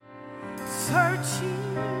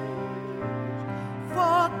searching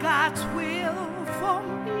for God's will for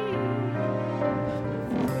me.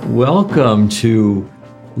 Welcome to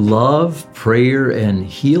Love, Prayer, and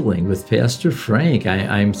Healing with Pastor Frank.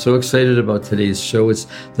 I'm so excited about today's show. It's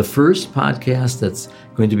the first podcast that's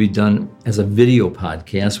going to be done as a video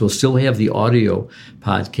podcast. We'll still have the audio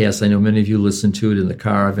podcast. I know many of you listen to it in the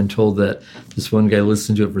car. I've been told that this one guy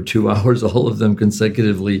listened to it for 2 hours, all of them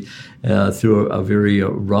consecutively, through a very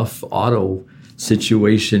rough auto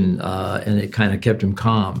situation, and it kind of kept him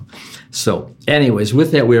calm. So anyways,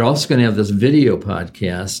 with that, we're also going to have this video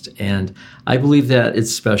podcast, and I believe that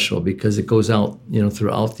it's special because it goes out,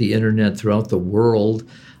 throughout the internet, throughout the world.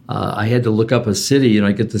 I had to look up a city,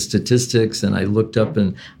 I get the statistics, and I looked up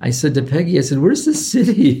and I said to Peggy, I said, where's this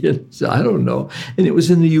city? And she said, I don't know. And it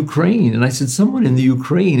was in the Ukraine. And I said, someone in the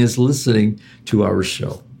Ukraine is listening to our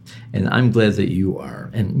show. And I'm glad that you are.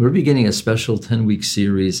 And we're beginning a special 10-week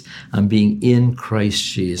series on being in Christ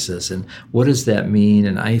Jesus. And what does that mean?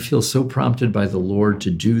 And I feel so prompted by the Lord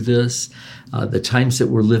to do this. The times that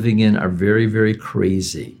we're living in are very, very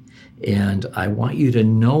crazy. And I want you to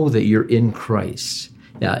know that you're in Christ.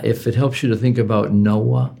 Yeah, if it helps you to think about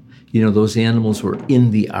Noah, those animals were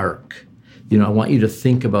in the ark. I want you to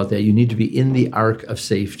think about that. You need to be in the ark of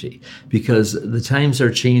safety because the times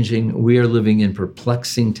are changing. We are living in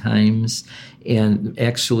perplexing times. And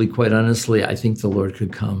actually, quite honestly, I think the Lord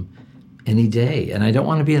could come any day. And I don't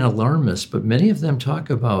want to be an alarmist, but many of them talk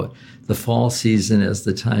about the fall season as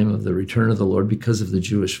the time of the return of the Lord because of the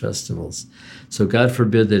Jewish festivals. So God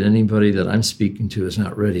forbid that anybody that I'm speaking to is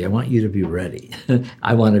not ready. I want you to be ready.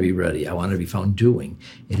 I want to be ready. I want to be found doing.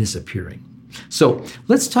 It is appearing. So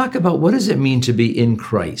let's talk about what does it mean to be in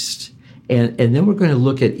Christ. And then we're going to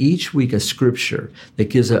look at each week a scripture that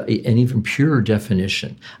gives an even purer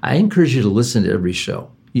definition. I encourage you to listen to every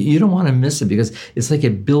show. You don't want to miss it because it's like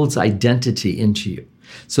it builds identity into you.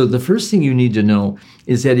 So the first thing you need to know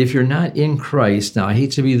is that if you're not in Christ, now I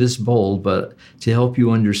hate to be this bold, but to help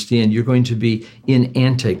you understand, you're going to be in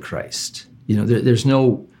Antichrist. There's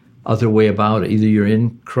no other way about it. Either you're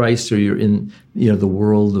in Christ or you're in, the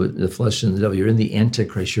world, the flesh and the devil. You're in the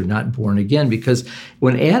Antichrist. You're not born again because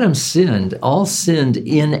when Adam sinned, all sinned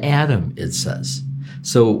in Adam, it says.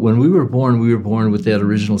 So when we were born with that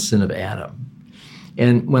original sin of Adam.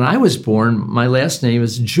 And when I was born, my last name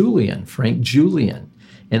is Julian, Frank Julian.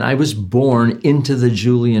 And I was born into the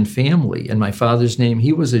Julian family. And my father's name,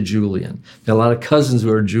 he was a Julian. Got a lot of cousins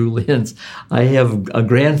who are Julians. I have a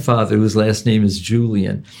grandfather whose last name is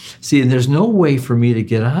Julian. See, and there's no way for me to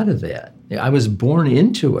get out of that. I was born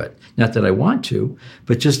into it. Not that I want to,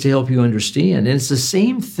 but just to help you understand. And it's the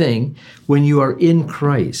same thing when you are in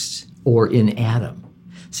Christ or in Adam.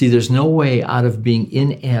 See, there's no way out of being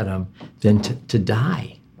in Adam than to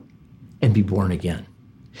die and be born again.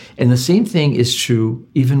 And the same thing is true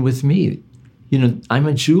even with me. I'm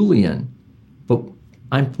a Julian, but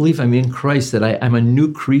I believe I'm in Christ, that I'm a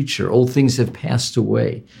new creature. Old things have passed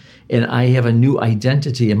away, and I have a new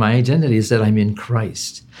identity, and my identity is that I'm in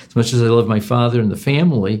Christ. As much as I love my father and the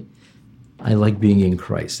family, I like being in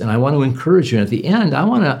Christ. And I want to encourage you. And at the end, I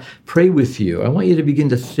want to pray with you. I want you to begin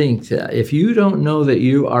to think that if you don't know that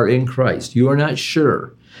you are in Christ, you are not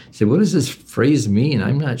sure. Say, what does this phrase mean?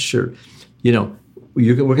 I'm not sure.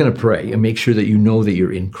 We're going to pray and make sure that you know that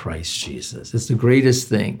you're in Christ Jesus. It's the greatest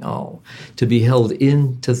thing. To be held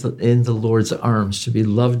in the Lord's arms, to be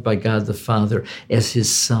loved by God the Father as his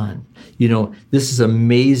son. This is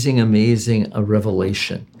amazing a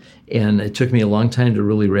revelation. And it took me a long time to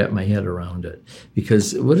really wrap my head around it.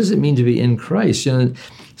 Because what does it mean to be in Christ?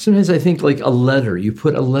 Sometimes I think like a letter. You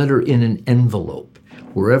put a letter in an envelope.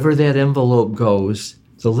 Wherever that envelope goes,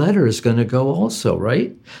 the letter is going to go also,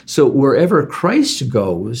 right? So wherever Christ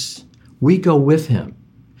goes, we go with him.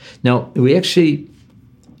 Now, we actually,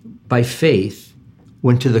 by faith,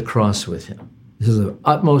 went to the cross with him. This is of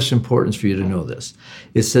utmost importance for you to know this.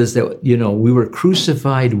 It says that, we were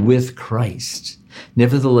crucified with Christ.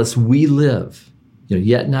 Nevertheless, we live,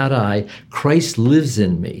 yet not I. Christ lives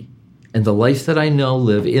in me. And the life that I now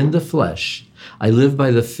live in the flesh, I live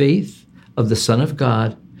by the faith of the Son of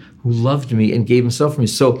God, who loved me and gave himself for me.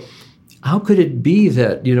 So how could it be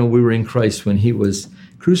that, we were in Christ when he was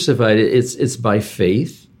crucified? It's by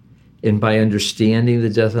faith and by understanding the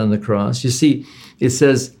death on the cross. You see, it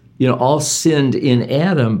says, all sinned in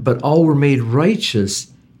Adam, but all were made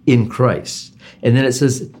righteous in Christ. And then it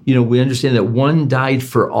says, we understand that one died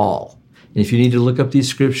for all. And if you need to look up these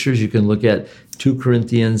scriptures, you can look at 2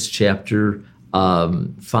 Corinthians chapter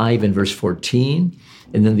 5 and verse 14.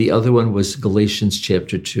 And then the other one was Galatians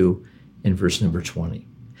chapter 2 and verse number 20.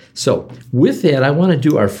 So with that, I want to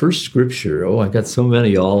do our first scripture. Oh, I've got so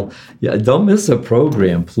many. Don't miss a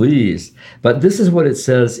program, please. But this is what it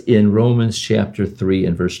says in Romans chapter 3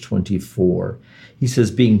 and verse 24. He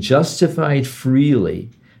says, being justified freely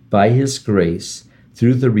by his grace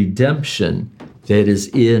through the redemption that is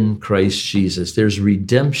in Christ Jesus. There's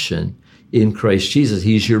redemption in Christ Jesus.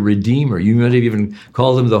 He's your Redeemer. You might have even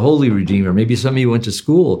called him the Holy Redeemer. Maybe some of you went to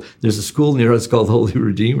school. There's a school near us called Holy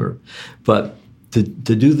Redeemer. But to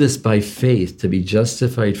do this by faith, to be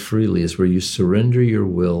justified freely, is where you surrender your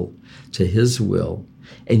will to his will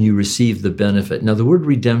and you receive the benefit. Now, the word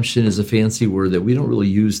redemption is a fancy word that we don't really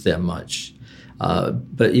use that much.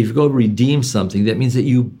 But if you go redeem something, that means that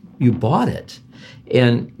you bought it.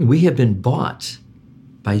 And we have been bought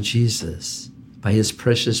by Jesus, by his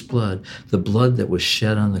precious blood. The blood that was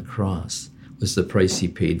shed on the cross was the price he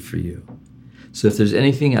paid for you. So if there's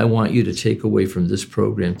anything I want you to take away from this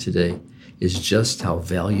program today, is just how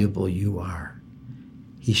valuable you are.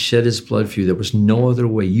 He shed his blood for you. There was no other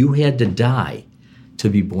way. You had to die to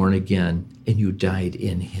be born again, and you died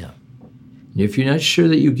in him. And if you're not sure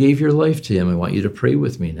that you gave your life to him, I want you to pray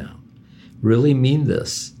with me now. Really mean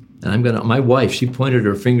this. And my wife, she pointed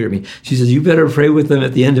her finger at me. She says, you better pray with them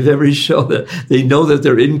at the end of every show that they know that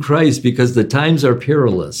they're in Christ, because the times are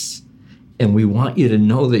perilous. And we want you to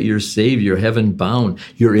know that you're saved, you're heaven bound,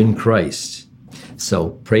 you're in Christ. So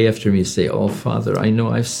pray after me. Say, oh, Father, I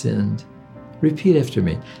know I've sinned. Repeat after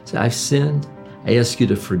me. Say, I've sinned. I ask you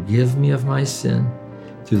to forgive me of my sin.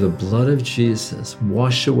 Through the blood of Jesus,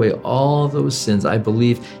 wash away all those sins. I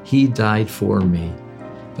believe he died for me,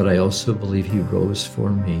 but I also believe he rose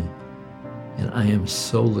for me. And I am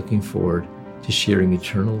so looking forward to sharing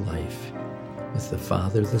eternal life with the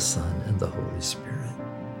Father, the Son, and the Holy Spirit.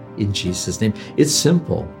 In Jesus' name. It's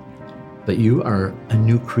simple. But you are a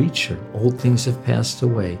new creature. Old things have passed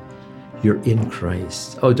away. You're in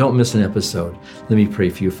Christ. Oh, don't miss an episode. Let me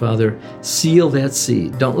pray for you. Father, seal that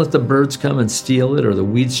seed. Don't let the birds come and steal it or the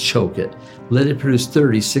weeds choke it. Let it produce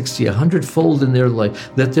 30, 60, 100-fold in their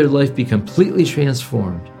life. Let their life be completely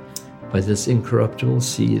transformed by this incorruptible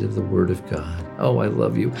seed of the Word of God. Oh, I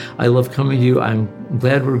love you. I love coming to you. I'm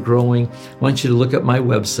glad we're growing. I want you to look up my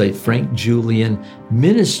website,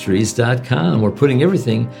 frankjulianministries.com. We're putting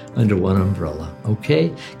everything under one umbrella,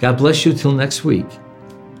 okay? God bless you till next week.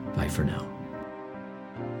 Bye for now.